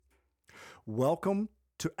Welcome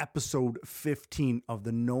to episode 15 of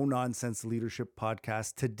the No Nonsense Leadership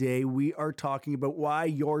Podcast. Today we are talking about why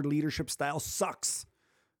your leadership style sucks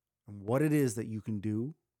and what it is that you can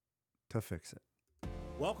do to fix it.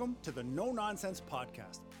 Welcome to the No Nonsense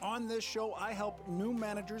Podcast. On this show, I help new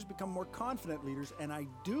managers become more confident leaders, and I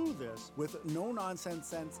do this with no nonsense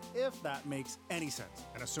sense, if that makes any sense.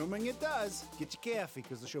 And assuming it does, get your coffee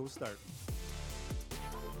because the show is starting.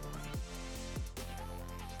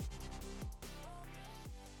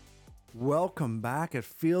 Welcome back. It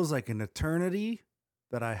feels like an eternity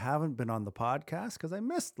that I haven't been on the podcast because I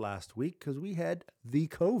missed last week because we had the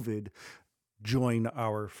COVID join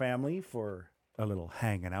our family for a little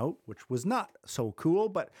hanging out, which was not so cool.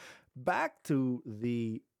 But back to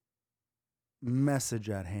the message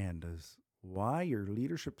at hand is why your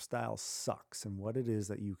leadership style sucks and what it is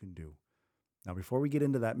that you can do. Now, before we get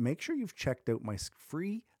into that, make sure you've checked out my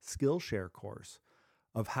free Skillshare course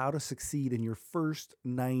of how to succeed in your first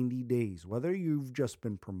 90 days. Whether you've just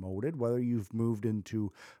been promoted, whether you've moved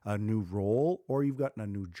into a new role, or you've gotten a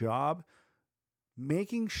new job,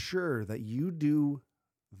 making sure that you do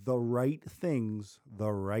the right things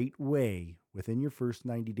the right way within your first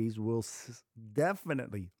 90 days will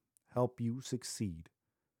definitely help you succeed.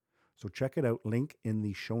 So check it out, link in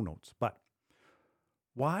the show notes. But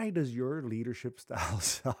why does your leadership style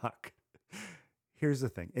suck? Here's the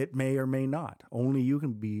thing. It may or may not. Only you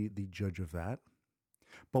can be the judge of that.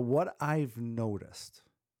 But what I've noticed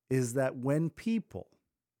is that when people,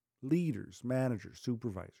 leaders, managers,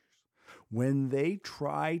 supervisors, when they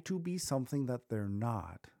try to be something that they're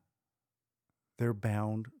not, they're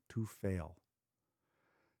bound to fail.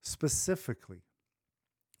 Specifically,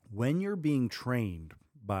 when you're being trained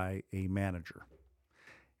by a manager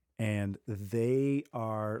and they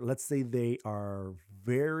are, let's say they are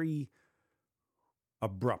very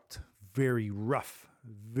abrupt, very rough,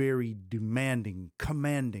 very demanding,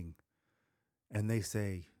 commanding. And they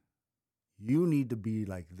say, you need to be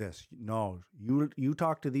like this. No, you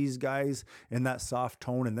talk to these guys in that soft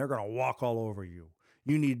tone and they're going to walk all over you.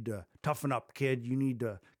 You need to toughen up, kid. You need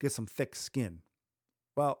to get some thick skin.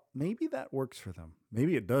 Well, maybe that works for them.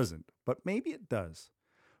 Maybe it doesn't, but maybe it does.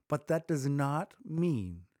 But that does not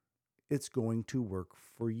mean it's going to work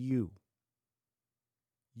for you.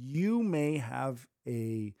 You may have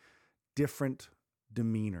a different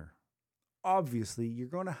demeanor. Obviously, you're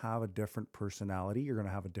going to have a different personality. You're going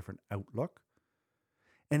to have a different outlook.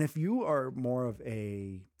 And if you are more of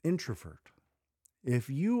an introvert, if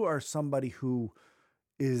you are somebody who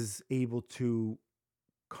is able to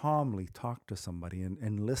calmly talk to somebody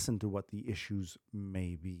and listen to what the issues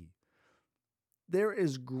may be, there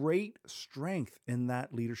is great strength in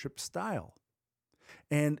that leadership style.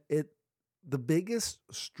 And the biggest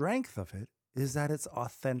strength of it is that it's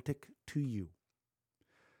authentic to you.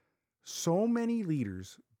 So many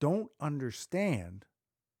leaders don't understand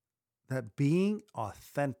that being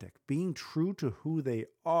authentic, being true to who they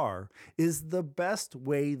are, is the best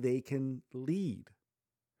way they can lead.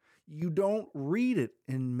 You don't read it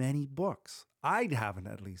in many books. I haven't,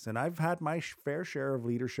 at least. And I've had my fair share of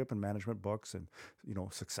leadership and management books and,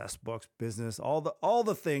 success books, business, all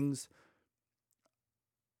the things.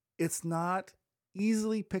 It's not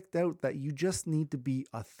easily picked out that you just need to be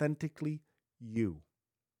authentically you.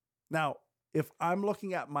 Now, if I'm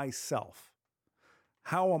looking at myself,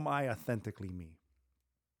 how am I authentically me?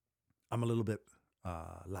 I'm a little bit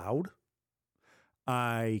loud.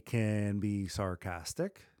 I can be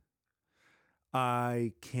sarcastic.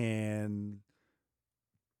 I can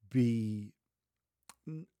be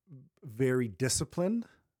very disciplined.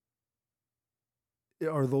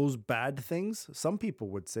 Are those bad things? Some people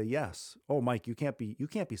would say yes. Oh, Mike, you can't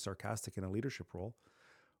be sarcastic in a leadership role.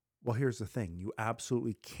 Well, here's the thing. You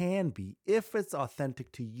absolutely can be if it's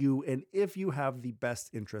authentic to you and if you have the best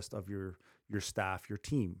interest of your staff, your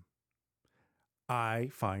team. I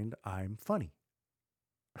find I'm funny.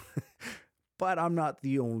 But I'm not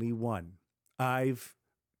the only one. I've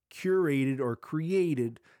curated or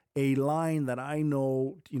created a line that I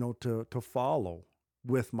know, to follow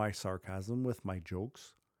with my sarcasm, with my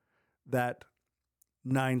jokes, that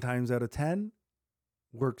 9 times out of 10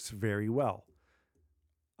 works very well.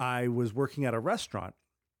 I was working at a restaurant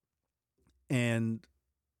and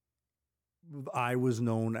I was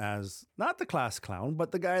known as not the class clown,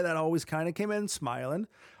 but the guy that always kind of came in smiling,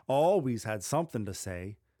 always had something to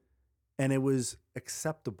say. And it was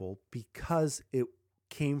acceptable because it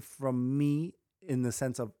came from me in the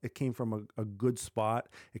sense of it came from a good spot.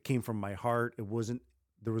 It came from my heart. There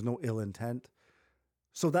was no ill intent.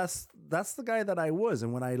 So that's the guy that I was.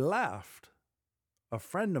 And when I left, a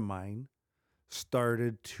friend of mine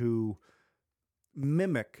started to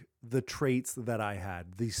mimic the traits that I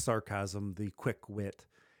had, the sarcasm, the quick wit.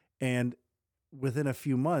 And within a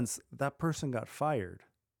few months, that person got fired.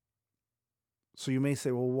 So you may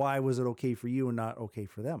say, well, why was it okay for you and not okay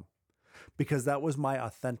for them? Because that was my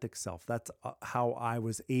authentic self. That's how I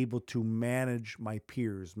was able to manage my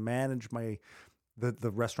peers, manage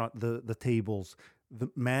the restaurant, the tables,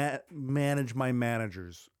 manage my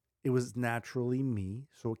managers. It was naturally me.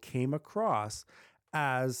 So it came across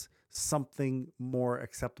as something more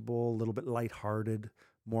acceptable, a little bit lighthearted,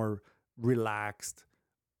 more relaxed.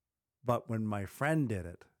 But when my friend did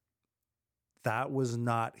it, that was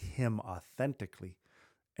not him authentically.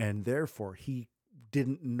 And therefore, he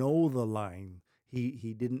didn't know the line.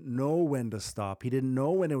 He didn't know when to stop. He didn't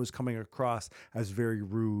know when it was coming across as very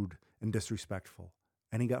rude and disrespectful.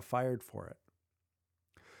 And he got fired for it.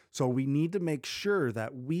 So we need to make sure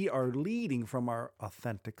that we are leading from our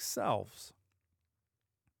authentic selves.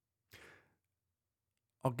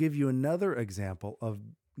 I'll give you another example of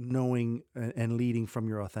knowing and leading from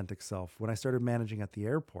your authentic self. When I started managing at the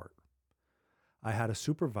airport, I had a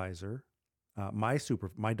supervisor, my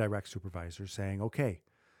direct supervisor, saying, okay,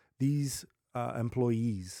 these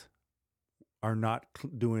employees are not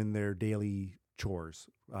doing their daily chores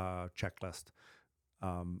checklist,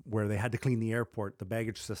 where they had to clean the airport, the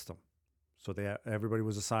baggage system. So everybody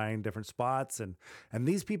was assigned different spots, and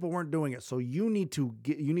these people weren't doing it. So you need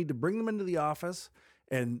to bring them into the office,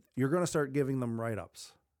 and you're going to start giving them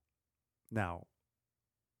write-ups. Now,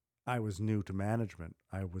 I was new to management.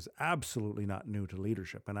 I was absolutely not new to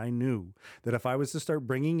leadership. And I knew that if I was to start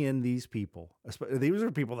bringing in these people, these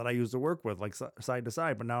are people that I used to work with, like side to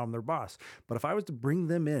side, but now I'm their boss. But if I was to bring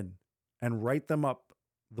them in and write them up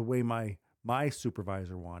the way my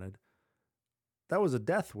supervisor wanted, that was a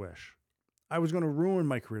death wish. I was going to ruin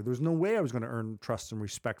my career. There's no way I was going to earn trust and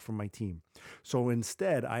respect from my team. So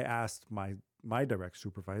instead, I asked my direct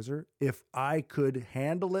supervisor if I could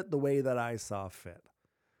handle it the way that I saw fit.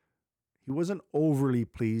 He wasn't overly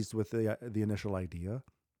pleased with the initial idea,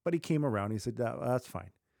 but he came around. He said, that's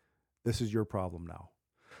fine. This is your problem now.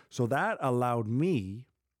 So that allowed me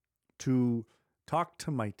to talk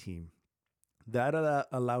to my team. That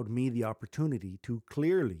allowed me the opportunity to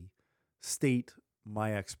clearly state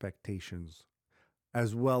my expectations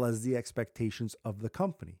as well as the expectations of the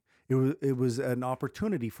company. It was an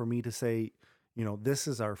opportunity for me to say, this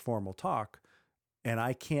is our formal talk, and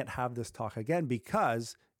I can't have this talk again,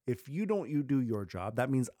 because if you do your job, that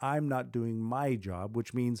means I'm not doing my job,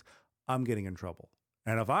 which means I'm getting in trouble.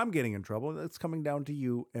 And if I'm getting in trouble, it's coming down to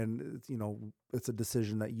you, and it's a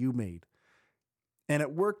decision that you made. And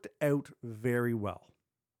it worked out very well.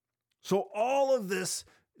 So all of this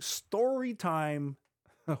story time,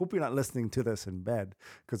 I hope you're not listening to this in bed,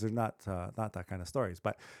 because there's not that kind of stories,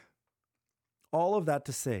 but all of that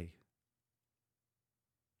to say,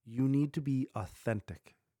 you need to be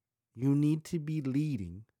authentic. You need to be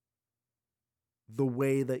leading the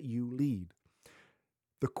way that you lead.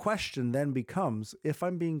 The question then becomes, if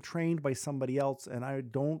I'm being trained by somebody else and I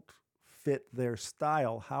don't fit their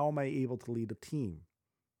style, how am I able to lead a team?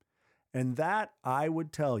 And that, I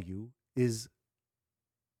would tell you, is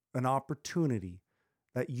an opportunity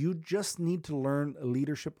that you just need to learn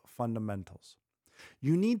leadership fundamentals.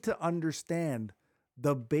 You need to understand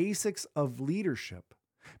the basics of leadership,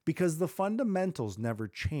 because the fundamentals never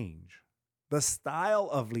change. The style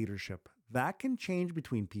of leadership, that can change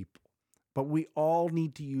between people, but we all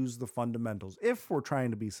need to use the fundamentals if we're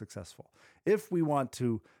trying to be successful, if we want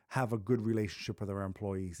to have a good relationship with our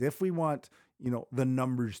employees, if we want, the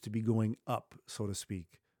numbers to be going up, so to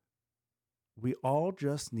speak. We all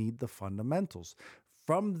just need the fundamentals.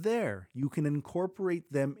 From there, you can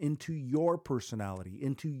incorporate them into your personality,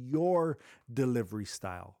 into your delivery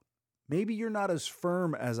style. Maybe you're not as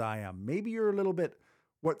firm as I am. Maybe you're a little bit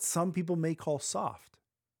what some people may call soft.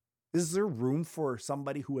 Is there room for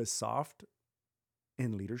somebody who is soft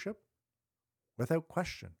in leadership? Without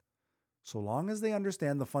question. So long as they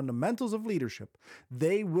understand the fundamentals of leadership,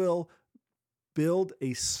 they will build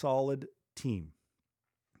a solid team.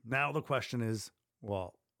 Now the question is,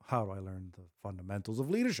 well, how do I learn the fundamentals of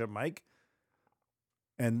leadership, Mike?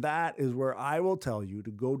 And that is where I will tell you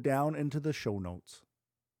to go down into the show notes.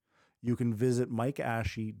 You can visit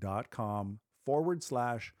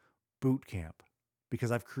mikeashley.com/bootcamp,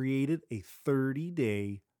 because I've created a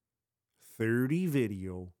 30-day, 30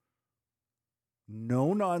 video,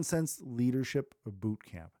 no nonsense leadership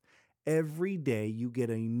bootcamp. Every day you get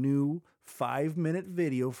a new 5-minute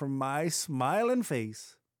video from my smiling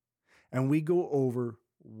face, and we go over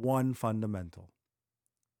one fundamental.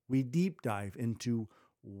 We deep dive into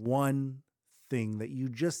one thing that you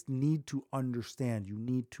just need to understand, you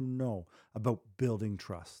need to know about building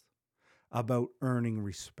trust, about earning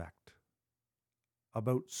respect,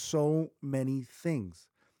 about so many things.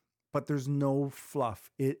 But there's no fluff.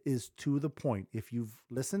 It is to the point. If you've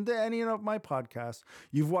listened to any of my podcasts,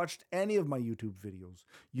 you've watched any of my YouTube videos,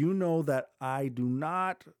 you know that I do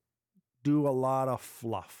not do a lot of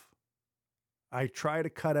fluff. I try to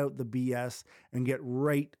cut out the BS and get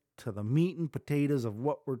right to the meat and potatoes of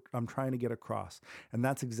what I'm trying to get across. And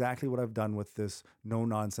that's exactly what I've done with this No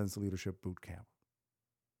Nonsense Leadership Bootcamp.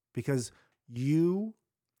 Because you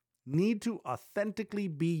need to authentically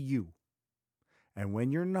be you. And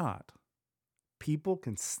when you're not, people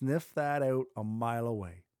can sniff that out a mile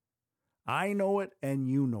away. I know it and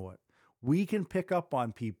you know it. We can pick up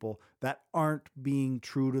on people that aren't being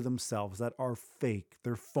true to themselves, that are fake,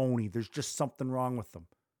 they're phony, there's just something wrong with them.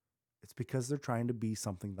 It's because they're trying to be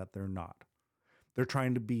something that they're not. They're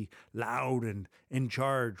trying to be loud and in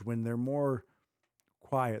charge when they're more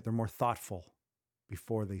quiet, they're more thoughtful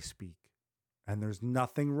before they speak. And there's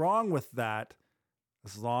nothing wrong with that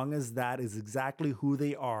as long as that is exactly who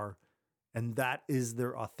they are and that is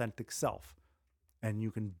their authentic self. And you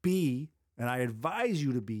can be, and I advise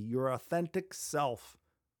you to be, your authentic self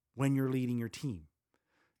when you're leading your team.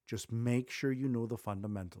 Just make sure you know the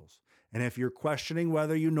fundamentals. And if you're questioning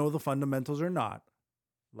whether you know the fundamentals or not,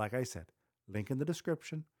 like I said, link in the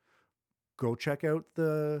description. Go check out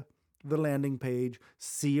the landing page.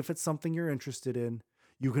 See if it's something you're interested in.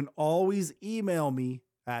 You can always email me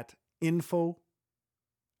at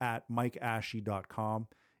info@mikeashley.com.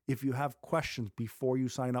 If you have questions before you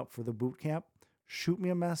sign up for the bootcamp, shoot me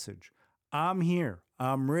a message. I'm here.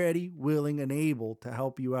 I'm ready, willing, and able to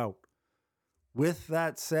help you out. With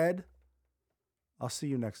that said, I'll see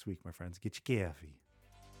you next week, my friends. Get your coffee.